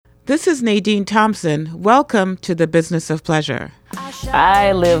This is Nadine Thompson. Welcome to the Business of Pleasure.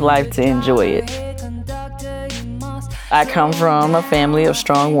 I live life to enjoy it. I come from a family of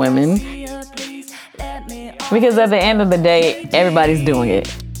strong women because at the end of the day, everybody's doing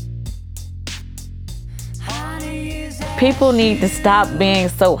it. People need to stop being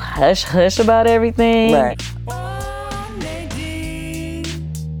so hush-hush about everything. Right.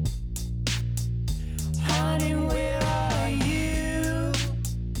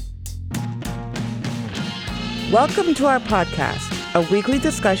 Welcome to our podcast, a weekly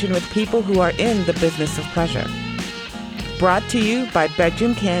discussion with people who are in the business of pleasure. Brought to you by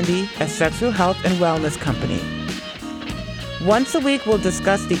Bedroom Kandi, a sexual health and wellness company. Once a week, we'll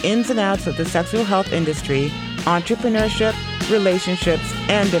discuss the ins and outs of the sexual health industry, entrepreneurship, relationships,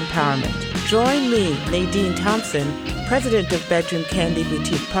 and empowerment. Join me, Nadine Thompson, president of Bedroom Kandi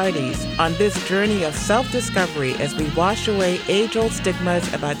Boutique Parties, on this journey of self-discovery as we wash away age-old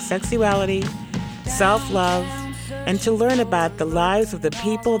stigmas about sexuality, self-love, and to learn about the lives of the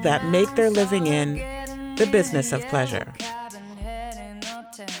people that make their living in the business of pleasure.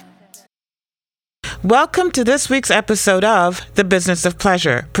 Welcome to this week's episode of The Business of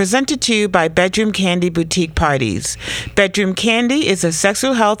Pleasure, presented to you by Bedroom Kandi Boutique Parties. Bedroom Kandi is a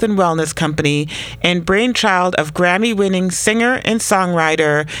sexual health and wellness company and brainchild of Grammy-winning singer and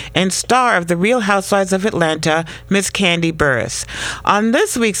songwriter and star of The Real Housewives of Atlanta, Miss Kandi Burruss. On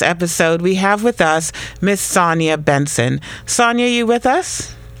this week's episode, we have with us Miss Sonia Benson. Sonia, you with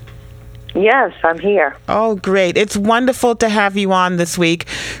us? Yes, I'm here. Oh, great. It's wonderful to have you on this week.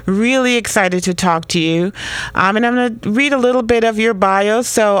 Really excited to talk to you. And I'm going to read a little bit of your bio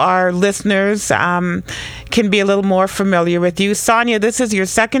so our listeners can be a little more familiar with you. Sonia, this is your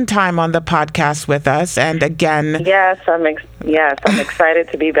second time on the podcast with us. And again... Yes, I'm excited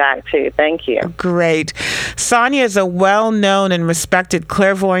to be back too. Thank you. Great. Sonia is a well-known and respected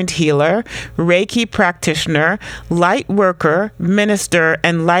clairvoyant healer, Reiki practitioner, light worker, minister,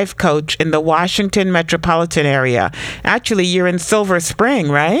 and life coach in the Washington metropolitan area. Actually, you're in Silver Spring,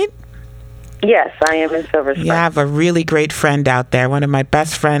 right? Yes, I am in Silver Spring. Yeah, I have a really great friend out there. One of my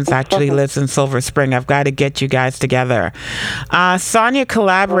best friends actually lives in Silver Spring. I've got to get you guys together. Sonia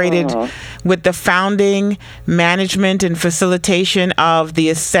collaborated with the founding, management, and facilitation of the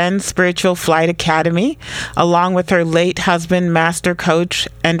Ascend Spiritual Flight Academy, along with her late husband, master coach,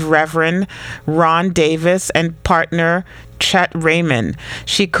 and Reverend Ron Davis, and partner Chet Raymond.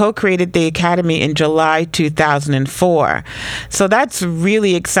 She co-created the Academy in July 2004. So that's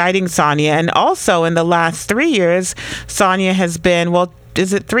really exciting, Sonia. And also in the last 3 years, Sonia has been,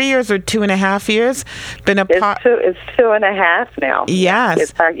 is it 3 years or 2.5 years? It's 2.5 now.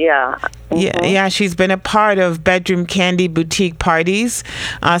 Yes. Yeah. Mm-hmm. Yeah, she's been a part of Bedroom Kandi Boutique Parties.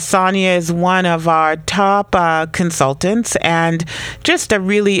 Sonia is one of our top consultants and just a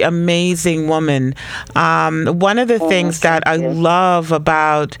really amazing woman. One of the things that I love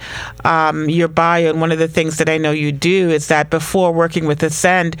about your bio, and one of the things that I know you do, is that before working with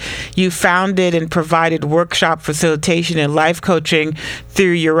Ascend, you founded and provided workshop facilitation and life coaching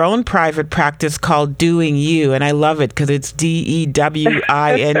through your own private practice called Doing You. And I love it because it's DEWING.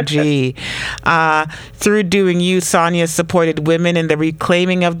 Through Doing You, Sonia supported women in the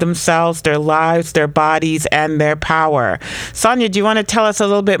reclaiming of themselves, their lives, their bodies, and their power. Sonia, do you want to tell us a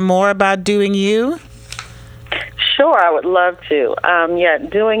little bit more about Doing You? Sure, I would love to.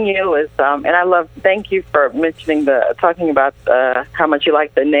 Doing You is, and thank you for talking about how much you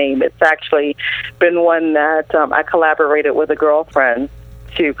like the name. It's actually been one that I collaborated with a girlfriend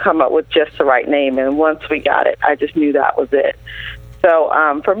to come up with just the right name, and once we got it, I just knew that was it. So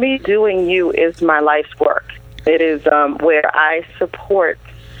for me, Doing You is my life's work. It is where I support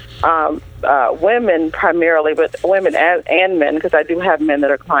women primarily, but women and men, because I do have men that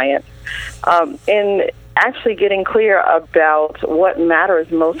are clients, in actually getting clear about what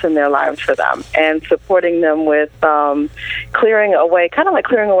matters most in their lives for them and supporting them with clearing away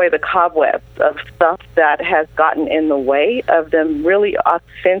the cobwebs of stuff that has gotten in the way of them really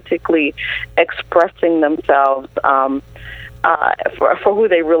authentically expressing themselves for who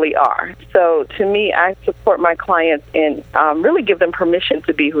they really are. So to me, I support my clients in really give them permission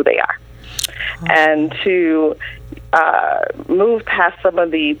to be who they are and to move past some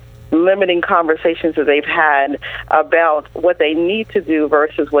of the limiting conversations that they've had about what they need to do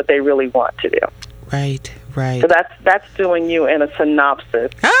versus what they really want to do. Right. So that's Doing You in a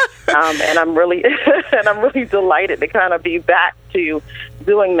synopsis. And I'm really delighted to kind of be back to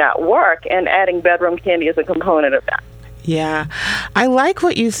doing that work and adding Bedroom Kandi as a component of that. Yeah. I like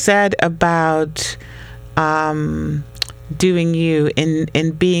what you said about doing you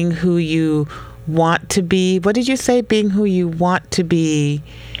in being who you want to be. What did you say? Being who you want to be.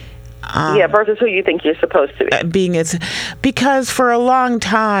 Versus who you think you're supposed to be. Because for a long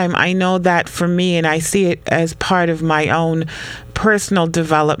time, I know that for me, and I see it as part of my own personal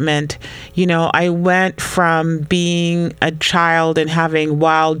development, I went from being a child and having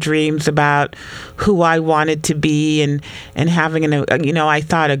wild dreams about who I wanted to be and having, I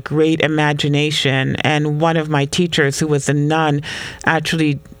thought a great imagination. And one of my teachers, who was a nun,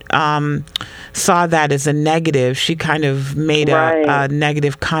 actually saw that as a negative. She kind of made a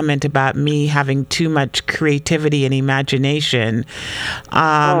negative comment about me having too much creativity and imagination.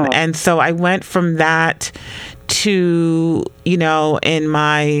 And so I went from that to, in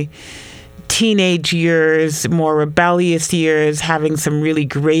my teenage years, more rebellious years, having some really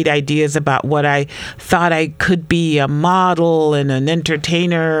great ideas about what I thought I could be, a model and an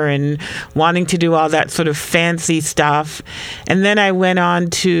entertainer, and wanting to do all that sort of fancy stuff. And then I went on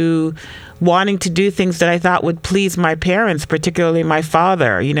to wanting to do things that I thought would please my parents, particularly my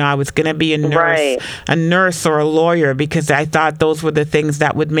father. I was going to be a nurse or a lawyer, because I thought those were the things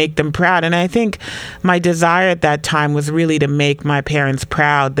that would make them proud. And I think my desire at that time was really to make my parents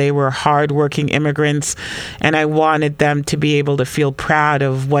proud. They were hardworking immigrants, and I wanted them to be able to feel proud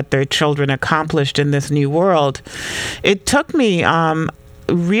of what their children accomplished in this new world. It took me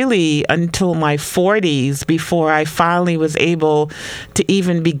really until my 40s before I finally was able to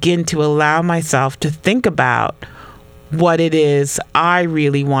even begin to allow myself to think about what it is I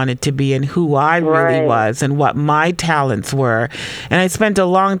really wanted to be and who I really was and what my talents were. And I spent a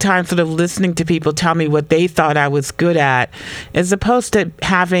long time sort of listening to people tell me what they thought I was good at, as opposed to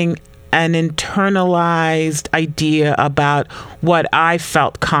having an internalized idea about what I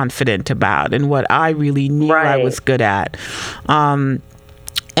felt confident about and what I really knew I was good at.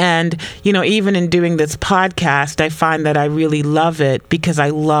 And, even in doing this podcast, I find that I really love it because I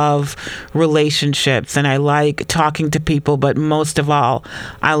love relationships and I like talking to people. But most of all,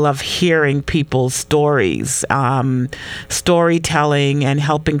 I love hearing people's stories. Storytelling and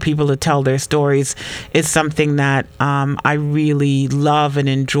helping people to tell their stories is something that I really love and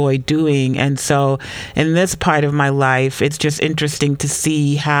enjoy doing. And so in this part of my life, it's just interesting to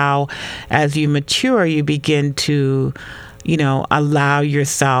see how, as you mature, you begin to allow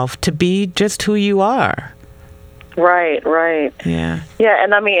yourself to be just who you are. Right. Yeah. Yeah,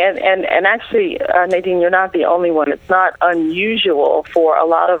 and I mean, and actually, Nadine, you're not the only one. It's not unusual for a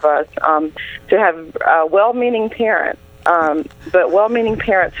lot of us to have well-meaning parents, but well-meaning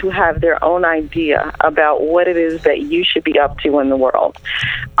parents who have their own idea about what it is that you should be up to in the world.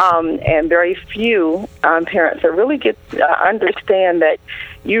 And very few parents that really understand that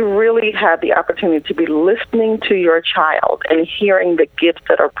you really have the opportunity to be listening to your child and hearing the gifts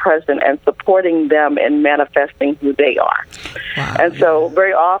that are present and supporting them in manifesting who they are. Wow. And so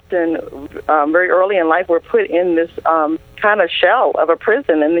very often, very early in life, we're put in this kind of shell of a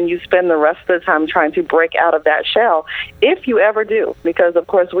prison, and then you spend the rest of the time trying to break out of that shell, if you ever do. Because, of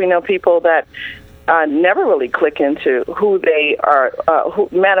course, we know people that never really click into who they are, who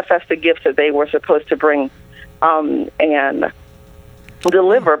manifest the gifts that they were supposed to bring and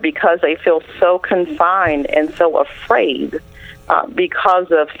deliver, because they feel so confined and so afraid because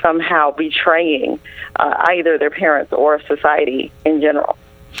of somehow betraying either their parents or society in general.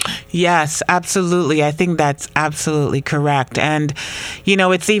 Yes, absolutely. I think that's absolutely correct. And,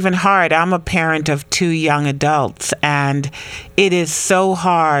 it's even hard. I'm a parent of 2 young adults, and it is so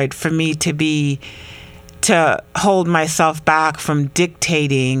hard for me to hold myself back from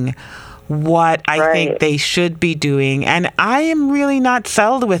dictating what I think they should be doing. And I am really not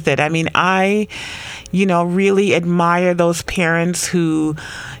settled with it. I mean, I really admire those parents who,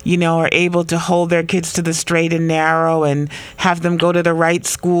 are able to hold their kids to the straight and narrow and have them go to the right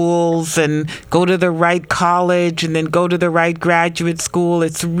schools and go to the right college and then go to the right graduate school.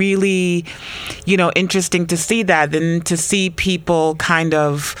 It's really, interesting to see that, and to see people kind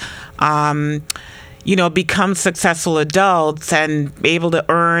of, become successful adults and able to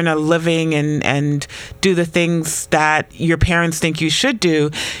earn a living and do the things that your parents think you should do.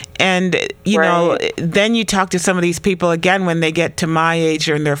 And, then you talk to some of these people again when they get to my age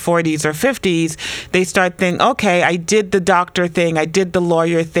or in their 40s or 50s, they start thinking, okay, I did the doctor thing, I did the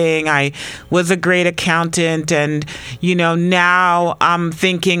lawyer thing, I was a great accountant, and, now I'm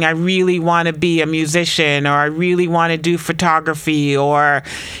thinking I really want to be a musician, or I really want to do photography, or,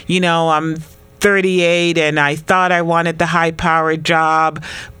 I'm 38 and I thought I wanted the high-powered job,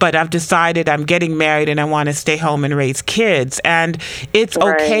 but I've decided I'm getting married and I want to stay home and raise kids. And it's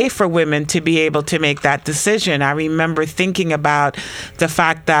okay for women to be able to make that decision. I remember thinking about the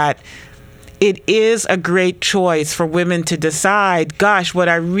fact that, it is a great choice for women to decide, gosh, what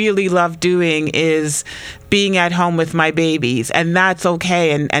I really love doing is being at home with my babies, and that's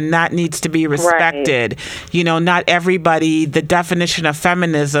okay, and that needs to be respected. Right. You know, not everybody, the definition of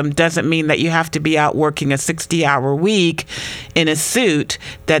feminism doesn't mean that you have to be out working a 60-hour week in a suit,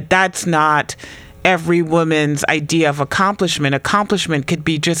 that's not every woman's idea of accomplishment. Accomplishment could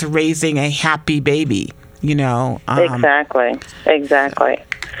be just raising a happy baby, you know. Exactly.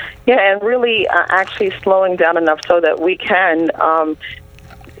 Yeah, and really actually slowing down enough so that we can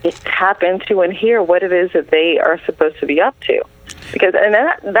tap into and hear what it is that they are supposed to be up to.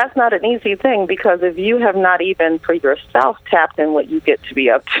 And that's not an easy thing, because if you have not even for yourself tapped in what you get to be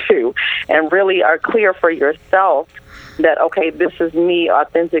up to and really are clear for yourself that, okay, this is me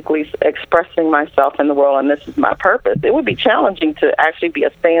authentically expressing myself in the world and this is my purpose, it would be challenging to actually be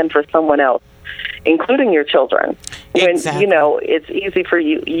a stand for someone else, including your children. Exactly. When, you know, it's easy for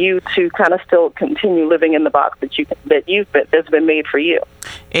you to kind of still continue living in the box that's been made for you.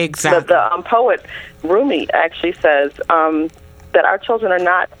 Exactly. But the poet Rumi actually says that our children are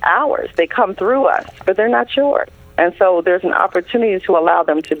not ours. They come through us, but they're not yours. And so there's an opportunity to allow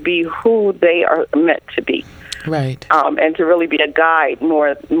them to be who they are meant to be. Right. And to really be a guide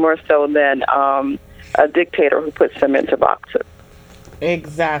more so than a dictator who puts them into boxes.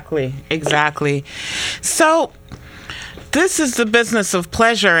 Exactly. So this is the business of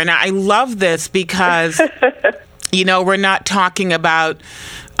pleasure, and I love this because, you know, we're not talking about,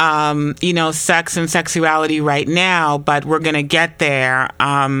 you know, sex and sexuality right now, but we're going to get there.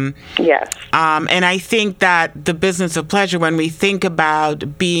 Yes. And I think that the business of pleasure, when we think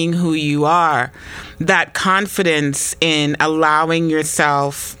about being who you are, that confidence in allowing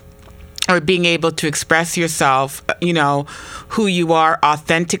yourself or being able to express yourself, you know, who you are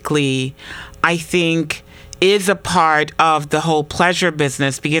authentically, I think is a part of the whole pleasure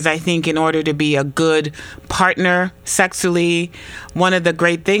business, because I think in order to be a good partner sexually, one of the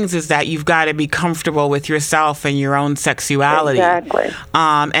great things is that you've got to be comfortable with yourself and your own sexuality. Exactly.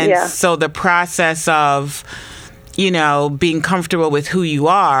 So the process of, you know, being comfortable with who you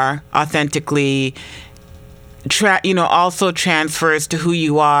are authentically, also transfers to who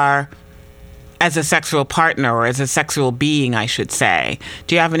you are as a sexual partner, or as a sexual being, I should say.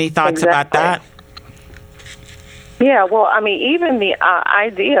 Do you have any thoughts about that? Yeah, well, I mean, even the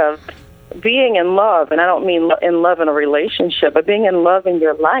idea of being in love, and I don't mean in love in a relationship, but being in love in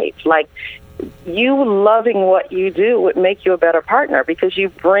your life, like you loving what you do would make you a better partner, because you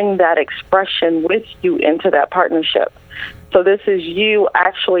bring that expression with you into that partnership. So this is you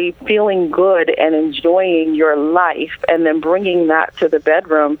actually feeling good and enjoying your life, and then bringing that to the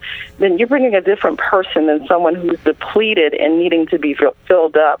bedroom. Then you're bringing a different person than someone who's depleted and needing to be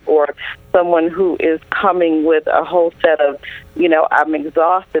filled up, or someone who is coming with a whole set of, you know, I'm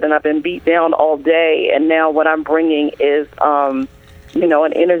exhausted and I've been beat down all day, and now what I'm bringing is, you know,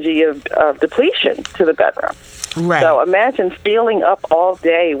 an energy of depletion to the bedroom. Right. So imagine feeling up all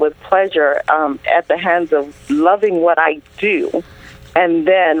day with pleasure at the hands of loving what I do, and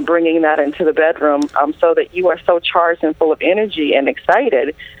then bringing that into the bedroom so that you are so charged and full of energy and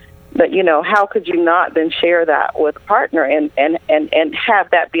excited that, you know, how could you not then share that with a partner and have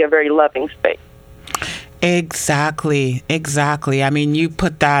that be a very loving space? Exactly. I mean, you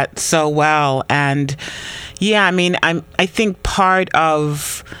put that so well. And yeah, I mean, I think part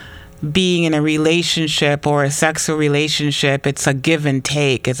of being in a relationship or a sexual relationship, it's a give and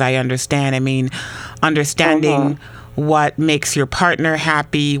take, as I understand. I mean, understanding what makes your partner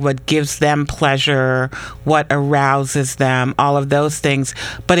happy, what gives them pleasure, what arouses them, all of those things.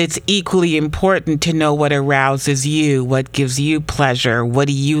 But it's equally important to know what arouses you, what gives you pleasure, what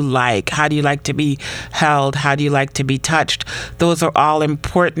do you like, how do you like to be held, how do you like to be touched. Those are all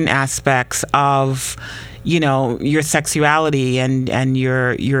important aspects of, you know, your sexuality and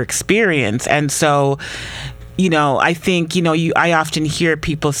your experience. And so, you know, I think, you know, I often hear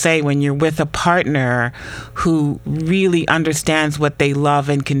people say, when you're with a partner who really understands what they love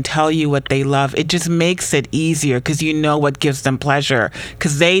and can tell you what they love, it just makes it easier, because you know what gives them pleasure,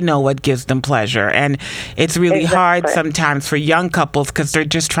 because they know what gives them pleasure. And it's really hard sometimes for young couples, because they're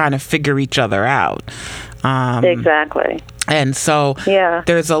just trying to figure each other out. Exactly. And so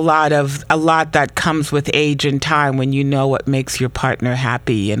there's a lot that comes with age and time, when you know what makes your partner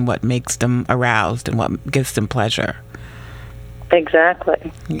happy and what makes them aroused and what gives them pleasure.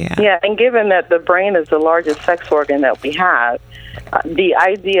 Exactly. Yeah. Yeah, and given that the brain is the largest sex organ that we have, the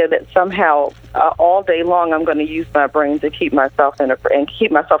idea that somehow all day long I'm going to use my brain to keep myself in a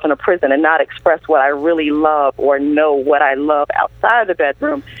prison and not express what I really love or know what I love outside the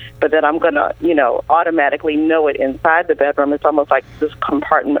bedroom, but that I'm going to, automatically know it inside the bedroom. It's almost like this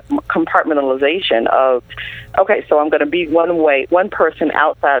compartmentalization of, okay, so I'm going to be one person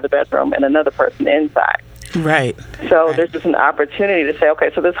outside the bedroom and another person inside. Right. So right. There's just an opportunity to say,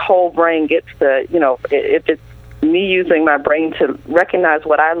 okay, so this whole brain gets to, if it's me using my brain to recognize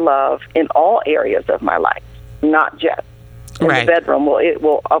what I love in all areas of my life, not just in the bedroom. Well, it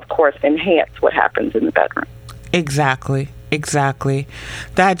will, of course, enhance what happens in the bedroom. Exactly.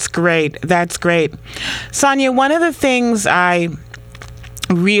 That's great. Sonia, one of the things I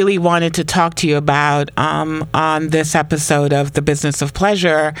really wanted to talk to you about on this episode of The Business of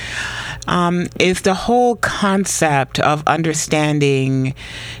Pleasure is the whole concept of understanding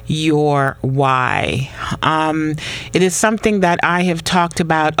your why. It is something that I have talked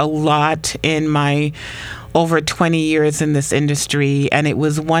about a lot in my over 20 years in this industry, and it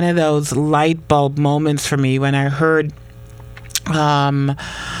was one of those light bulb moments for me when I heard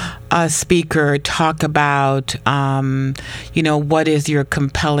a speaker talk about, what is your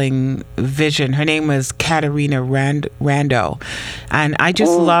compelling vision. Her name was Katarina Rando. And I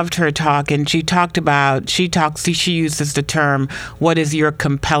just loved her talk. And she uses the term, what is your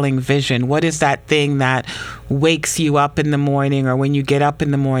compelling vision? What is that thing that wakes you up in the morning, or when you get up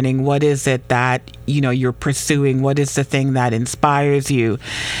in the morning, what is it that, you're pursuing? What is the thing that inspires you?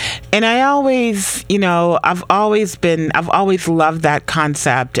 And I always, I've always loved that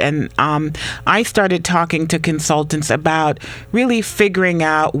concept. And I started talking to consultants about really figuring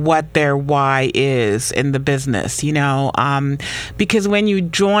out what their why is in the business, because when you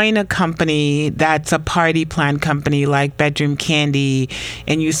join a company that's a party plan company like Bedroom Kandi,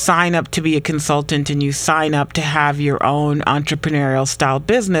 and you sign up to be a consultant and you sign up to have your own entrepreneurial style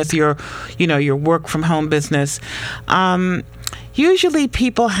business, your work from home business, usually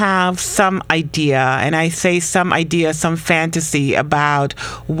people have some idea, and I say some idea, some fantasy about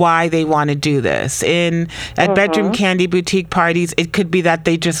why they want to do this. At Bedroom Kandi boutique parties, it could be that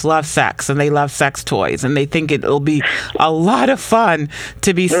they just love sex and they love sex toys, and they think it'll be a lot of fun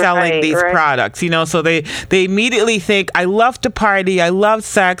to be selling these products. So they immediately think, I love to party, I love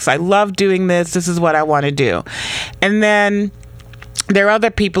sex, I love doing this is what I want to do. And then there are other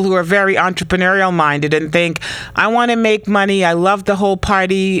people who are very entrepreneurial minded and think, I want to make money. I love the whole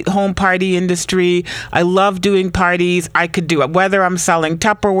home party industry. I love doing parties. I could do it. Whether I'm selling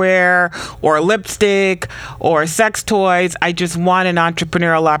Tupperware or lipstick or sex toys, I just want an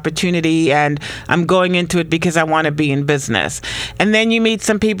entrepreneurial opportunity, and I'm going into it because I want to be in business. And then you meet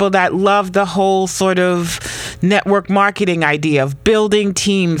some people that love the whole sort of network marketing idea of building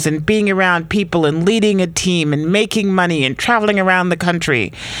teams and being around people and leading a team and making money and traveling around the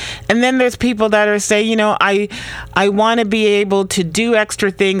country. And then there's people that are saying, I want to be able to do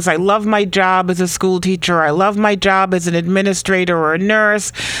extra things. I love my job as a school teacher. I love my job as an administrator or a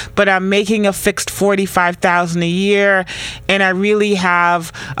nurse, but I'm making a fixed $45,000 a year, and I really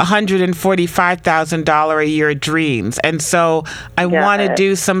have $145,000 a year dreams. And so I want to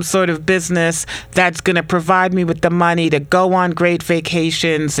do some sort of business that's going to provide me with the money to go on great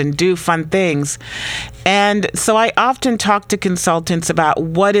vacations and do fun things. And so I often talk to consultants about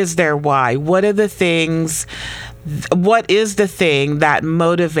what is their why, what is the thing that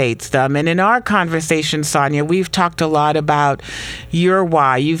motivates them. And in our conversation, Sonia, we've talked a lot about your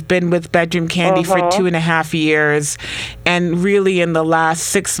why. You've been with Bedroom Kandi for 2.5 years, and really in the last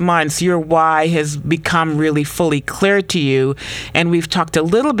 6 months, your why has become really fully clear to you. And we've talked a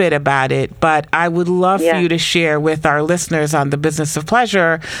little bit about it, but I would love for you to share with our listeners on The Business of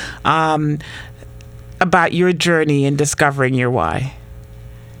Pleasure about your journey in discovering your why.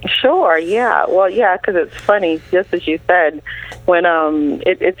 Sure, yeah. Well, yeah, because it's funny, just as you said, when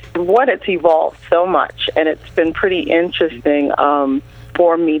it's evolved so much, and it's been pretty interesting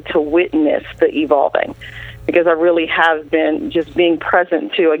for me to witness the evolving, because I really have been just being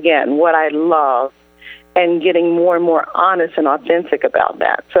present to, again, what I love and getting more and more honest and authentic about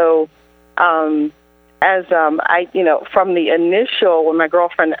that. So, as I, from the initial, when my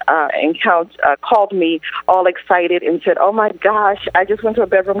girlfriend called me all excited and said, "Oh my gosh, I just went to a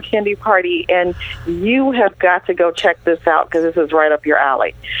Bedroom Kandi party, and you have got to go check this out because this is right up your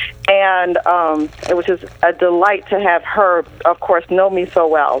alley." And it was just a delight to have her, of course, know me so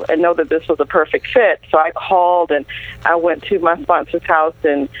well and know that this was a perfect fit. So I called and I went to my sponsor's house,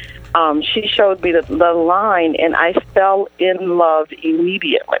 and she showed me the line, and I fell in love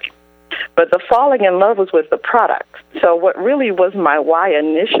immediately. But the falling in love was with the product. So what really was my why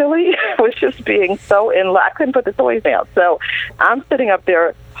initially was just being so in love. I couldn't put the toys down. So I'm sitting up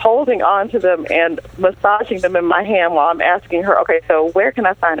there holding on to them and massaging them in my hand while I'm asking her, okay, so where can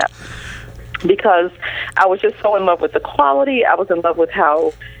I sign up? Because I was just so in love with the quality. I was in love with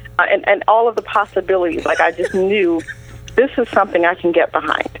how, and all of the possibilities. Like, I just knew this is something I can get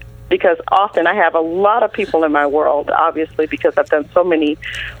behind. Because often I have a lot of people in my world, obviously, because I've done so many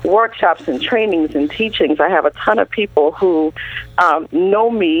workshops and trainings and teachings. I have a ton of people who know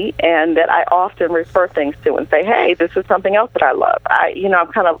me and that I often refer things to and say, hey, this is something else that I love.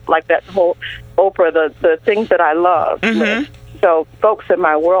 I'm kind of like that whole Oprah, the things that I love. Mm-hmm. So folks in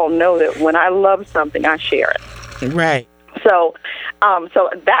my world know that when I love something, I share it. Right. So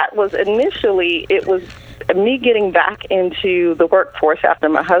that was initially, it was me getting back into the workforce after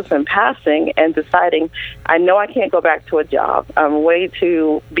my husband passing and deciding I know I can't go back to a job. I'm way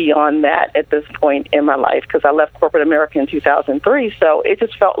too beyond that at this point in my life because I left corporate America in 2003. So it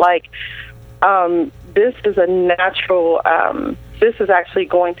just felt like this is a natural, this is actually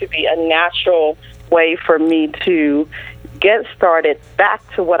going to be a natural way for me to get started back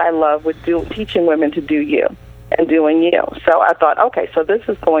to what I love with teaching women to do you and doing you. So I thought, okay, so this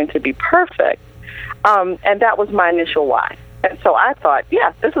is going to be perfect. And that was my initial why. And so I thought,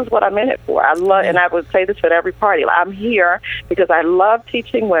 yeah, this is what I'm in it for. I love, and I would say this at every party. I'm here because I love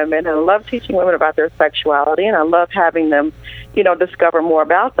teaching women, and I love teaching women about their sexuality, and I love having them, discover more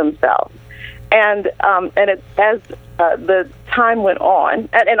about themselves. And it, as the time went on,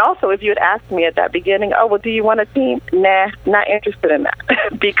 and also if you had asked me at that beginning, oh, well, do you want a team? Nah, not interested in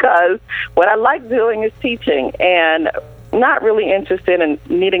that. Because what I like doing is teaching, and not really interested in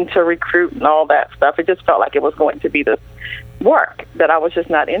needing to recruit and all that stuff. It just felt like it was going to be this work that I was just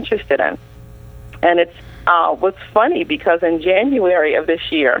not interested in. And it was funny because in January of this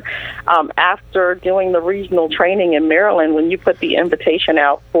year, after doing the regional training in Maryland, when you put the invitation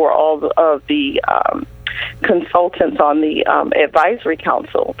out for all of the consultants on the advisory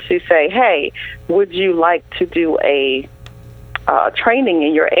council to say, hey, would you like to do a training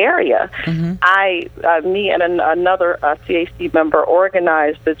in your area, mm-hmm. Me and another CAC member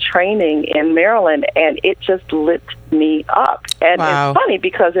organized the training in Maryland, and it just lit me up. And wow. It's funny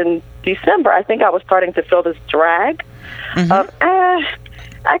because in December, I think I was starting to feel this drag mm-hmm. of,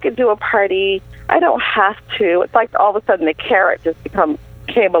 I could do a party. I don't have to. It's like all of a sudden the carrot just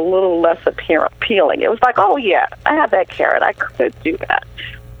became a little less appealing. It was like, oh, yeah, I have that carrot. I could do that.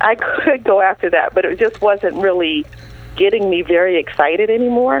 I could go after that, but it just wasn't really getting me very excited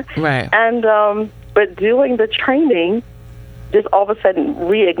anymore. Right. And but doing the training just all of a sudden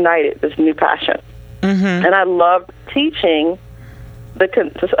reignited this new passion. Mm-hmm. And I loved teaching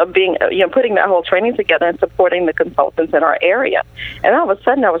putting that whole training together and supporting the consultants in our area. And all of a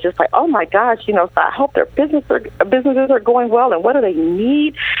sudden I was just like, oh my gosh, so I hope their businesses are going well, and what do they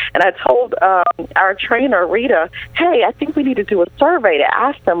need? And I told our trainer, Rita, hey, I think we need to do a survey to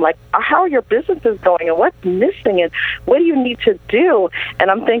ask them, like, how are your businesses going and what's missing and what do you need to do?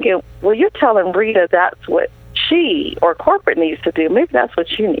 And I'm thinking, well, you're telling Rita that's what she or corporate needs to do. Maybe that's what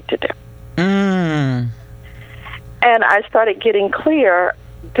you need to do. Mm. And I started getting clear,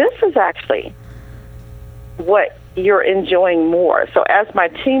 this is actually what you're enjoying more. So as my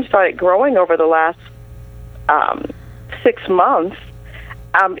team started growing over the last 6 months,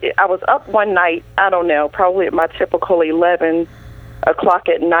 I was up one night, I don't know, probably at my typical 11 o'clock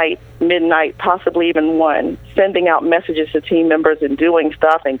at night, midnight, possibly even 1, sending out messages to team members and doing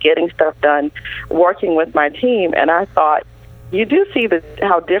stuff and getting stuff done, working with my team. And I thought, you do see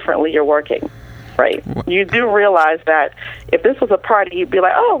how differently you're working. Right. You do realize that if this was a party, you'd be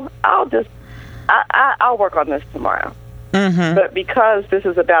like, oh, I'll work on this tomorrow. Mm-hmm. But because this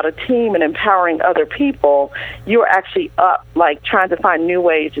is about a team and empowering other people, you're actually up, like, trying to find new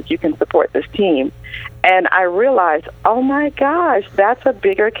ways that you can support this team. And I realized, oh, my gosh, that's a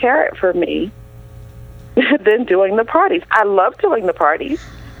bigger carrot for me than doing the parties. I love doing the parties,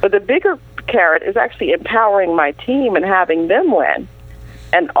 but the bigger carrot is actually empowering my team and having them win.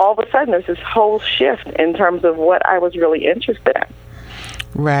 And all of a sudden, there's this whole shift in terms of what I was really interested in.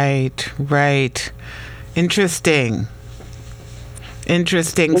 Right. Interesting.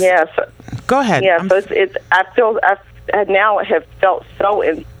 Yes. Go ahead. Yeah. So I now have felt so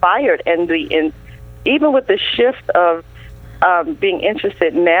inspired, and even with the shift of being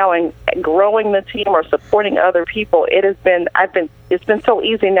interested now in growing the team or supporting other people, it's been so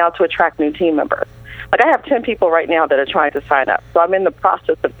easy now to attract new team members. Like, I have 10 people right now that are trying to sign up. So I'm in the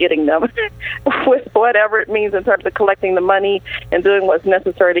process of getting them with whatever it means in terms of collecting the money and doing what's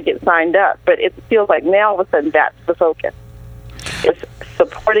necessary to get signed up. But it feels like now all of a sudden that's the focus. It's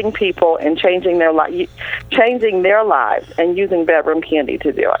supporting people and changing their lives, and using Bedroom Kandi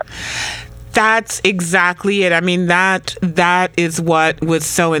to do it. That's exactly it. I mean, that is what was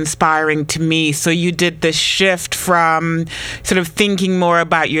so inspiring to me. So you did the shift from sort of thinking more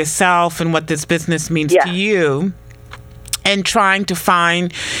about yourself and what this business means to you, and trying to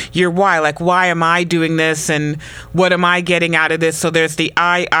find your why. Like, why am I doing this, and what am I getting out of this? So there's the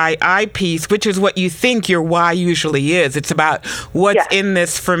I piece, which is what you think your why usually is. It's about what's in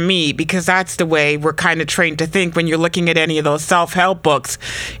this for me, because that's the way we're kind of trained to think when you're looking at any of those self-help books.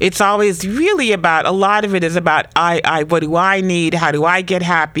 It's always really about, a lot of it is about I. What do I need? How do I get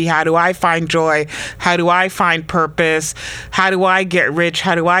happy? How do I find joy? How do I find purpose? How do I get rich?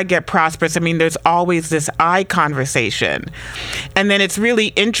 How do I get prosperous? I mean, there's always this I conversation. And then it's really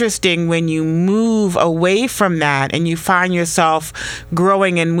interesting when you move away from that and you find yourself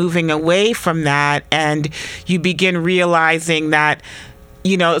growing and moving away from that, and you begin realizing that,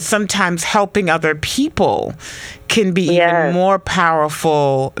 you know, sometimes helping other people can be even more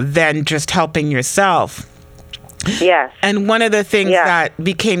powerful than just helping yourself. Yes. And one of the things that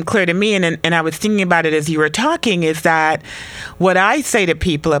became clear to me, and I was thinking about it as you were talking, is that what I say to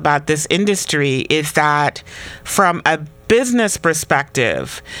people about this industry is that from a business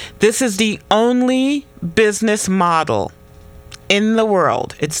perspective, this is the only business model in the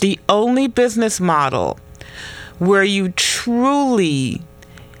world. It's the only business model where you truly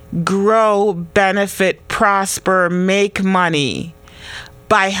grow, benefit, prosper, make money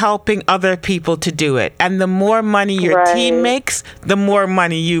by helping other people to do it. And the more money your team makes, the more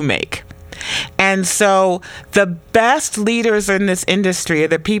money you make. And so the best leaders in this industry are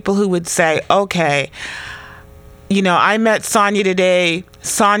the people who would say, okay, you know, I met Sonia today.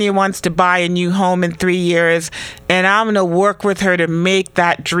 Sonia wants to buy a new home in 3 years, and I'm going to work with her to make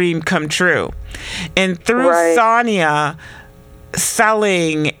that dream come true. And through Sonia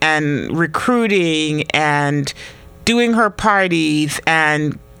selling and recruiting and doing her parties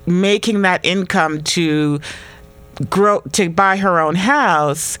and making that income to grow, to buy her own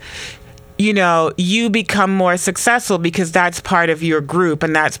house, you know, you become more successful because that's part of your group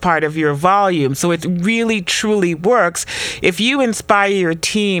and that's part of your volume. So it really, truly works. If you inspire your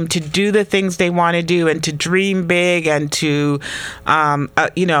team to do the things they want to do and to dream big and to,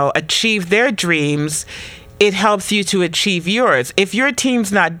 achieve their dreams, it helps you to achieve yours. If your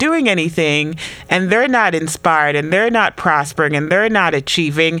team's not doing anything and they're not inspired and they're not prospering and they're not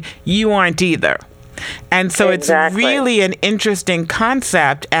achieving, you aren't either. And so it's really an interesting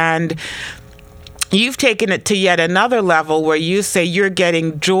concept. And you've taken it to yet another level where you say you're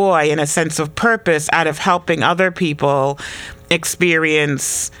getting joy and a sense of purpose out of helping other people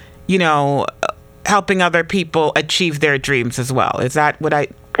experience, you know, helping other people achieve their dreams as well. Is that what I...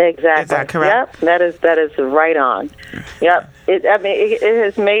 Exactly. Is that correct? Yep, that is right on. Yep. It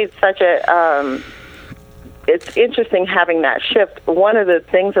has made such a... it's interesting having that shift. One of the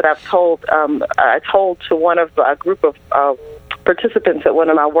things that I told to one of a group of participants at one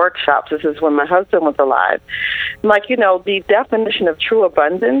of my workshops, this is when my husband was alive, I'm like, you know, the definition of true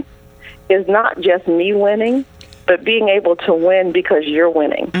abundance is not just me winning, but being able to win because you're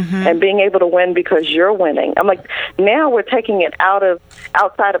winning, and being able to win because you're winning. I'm like, now we're taking it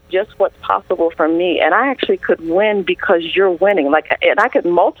outside of just what's possible for me, and I actually could win because you're winning. Like, and I could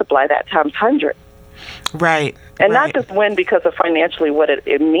multiply that times 100. Right. And not just win because of financially what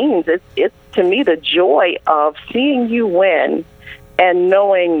it means. It's to me the joy of seeing you win and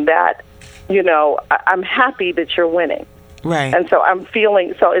knowing that, you know, I'm happy that you're winning. Right. And so I'm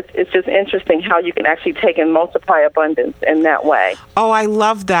feeling, so it's just interesting how you can actually take and multiply abundance in that way. Oh, I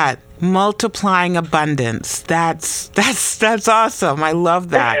love that. Multiplying abundance. That's awesome. I love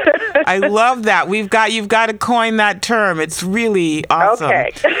that. I love that. You've got to coin that term. It's really awesome.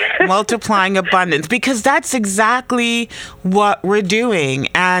 Okay. Multiplying abundance, because that's exactly what we're doing.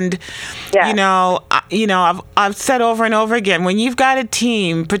 And you know, I've said over and over again, when you've got a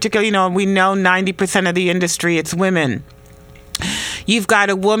team, particularly, you know, we know 90% of the industry, it's women. You've got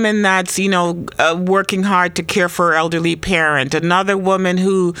a woman that's, you know, working hard to care for her elderly parent. Another woman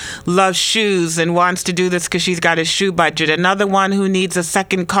who loves shoes and wants to do this because she's got a shoe budget. Another one who needs a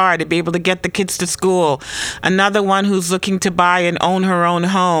second car to be able to get the kids to school. Another one who's looking to buy and own her own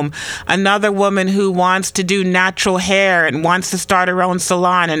home. Another woman who wants to do natural hair and wants to start her own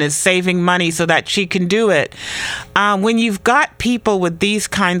salon and is saving money so that she can do it. When you've got people with these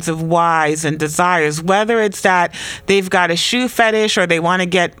kinds of whys and desires, whether it's that they've got a shoe fetish fetish, or they want to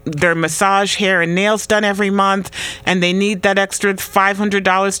get their massage, hair, and nails done every month, and they need that extra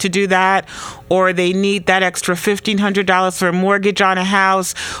 $500 to do that, or they need that extra $1,500 for a mortgage on a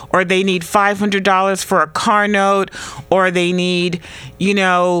house, or they need $500 for a car note, or they need,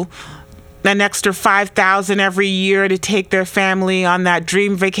 an extra $5,000 every year to take their family on that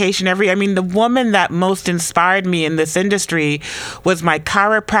dream vacation. The woman that most inspired me in this industry was my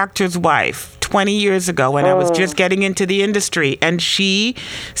chiropractor's wife 20 years ago when I was just getting into the industry. And she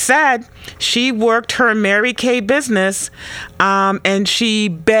said she worked her Mary Kay business, and she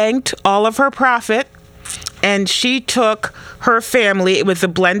banked all of her profit, and she took her family. It was a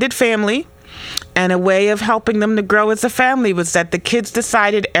blended family. And a way of helping them to grow as a family was that the kids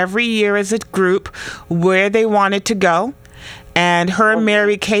decided every year as a group where they wanted to go. And her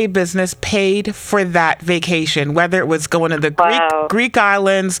Mary Kay business paid for that vacation, whether it was going to the Greek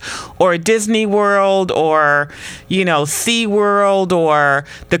islands or Disney World or, Sea World or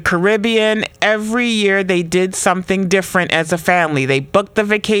the Caribbean. Every year they did something different as a family. They booked the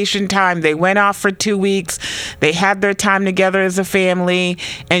vacation time. They went off for 2 weeks. They had their time together as a family.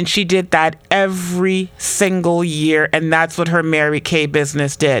 And she did that every single year. And that's what her Mary Kay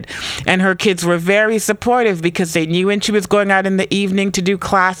business did. And her kids were very supportive because they knew when she was going out in the evening to do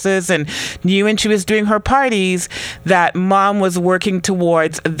classes and knew when she was doing her parties that mom was working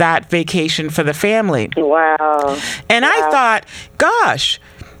towards that vacation for the family. Wow. And I thought, gosh,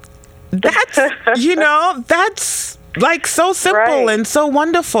 that's, that's like so simple and so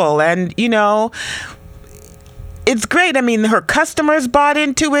wonderful. And, it's great. Her customers bought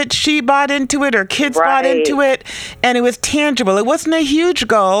into it. She bought into it. Her kids bought into it. And it was tangible. It wasn't a huge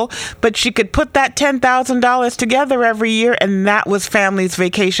goal, but she could put that $10,000 together every year, and that was family's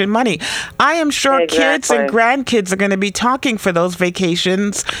vacation money. I am sure kids and grandkids are going to be talking for those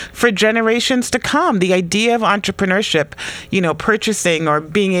vacations for generations to come. The idea of entrepreneurship, purchasing or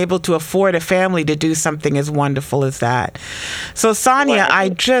being able to afford a family to do something as wonderful as that. So, Sonia, I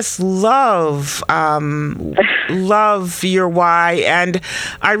just love your why, and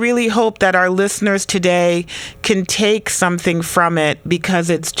I really hope that our listeners today can take something from it because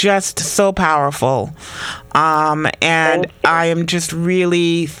it's just so powerful. And I am just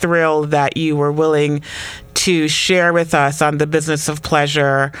really thrilled that you were willing to share with us on the Business of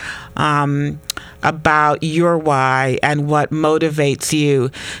Pleasure about your why and what motivates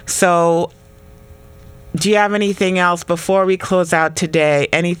you. So, do you have anything else before we close out today?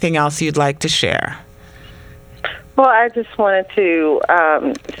 Anything else you'd like to share? Well, I just wanted to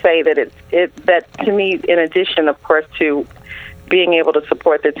say that that to me, in addition, of course, to being able to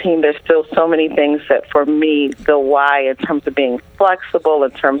support the team, there's still so many things that, for me, the why, in terms of being flexible,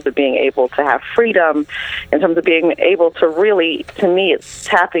 in terms of being able to have freedom, in terms of being able to really, to me, it's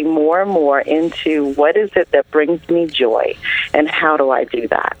tapping more and more into what is it that brings me joy, and how do I do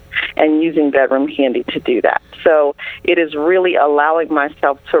that, and using Bedroom Kandi to do that. So it is really allowing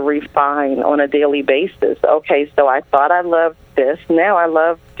myself to refine on a daily basis. Okay, so I thought I loved this. Now I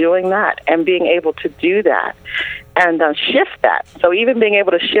love doing that, and being able to do that and shift that. So even being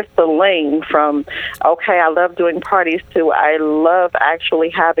able to shift the lane from, okay, I love doing parties to I love actually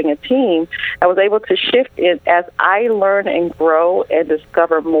having a team, I was able to shift it as I learn and grow and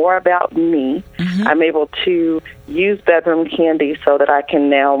discover more about me. Mm-hmm. I'm able to use Bedroom Kandi so that I can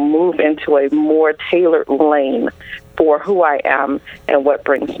now move into a more tailored lane for who I am and what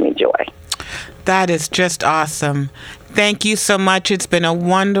brings me joy. That is just awesome. Thank you so much. It's been a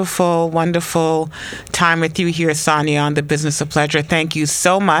wonderful, wonderful time with you here, Sonia, on the Business of Pleasure. Thank you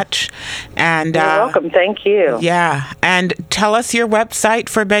so much. And you're welcome. Thank you. Yeah. And tell us your website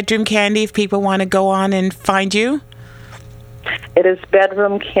for Bedroom Kandi if people want to go on and find you. It is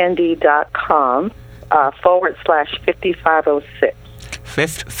bedroomkandi.com /5506.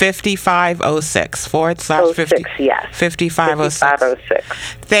 5506 / yes. 5506.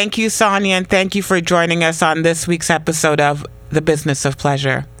 Thank you, Sonia, and thank you for joining us on this week's episode of The Business of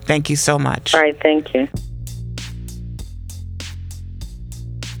Pleasure. Thank you so much. All right, thank you.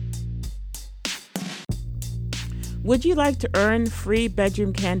 Would you like to earn free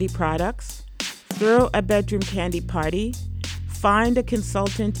Bedroom Kandi products? Throw a Bedroom Kandi party? Find a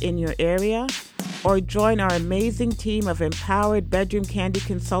consultant in your area? Or join our amazing team of empowered Bedroom Kandi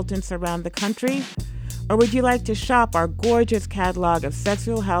consultants around the country? Or would you like to shop our gorgeous catalog of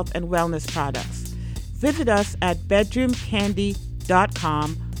sexual health and wellness products? Visit us at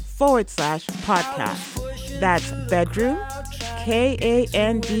bedroomkandi.com /podcast. That's bedroom,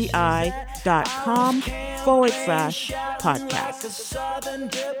 KANDI.com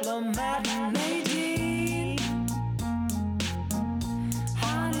 /podcast.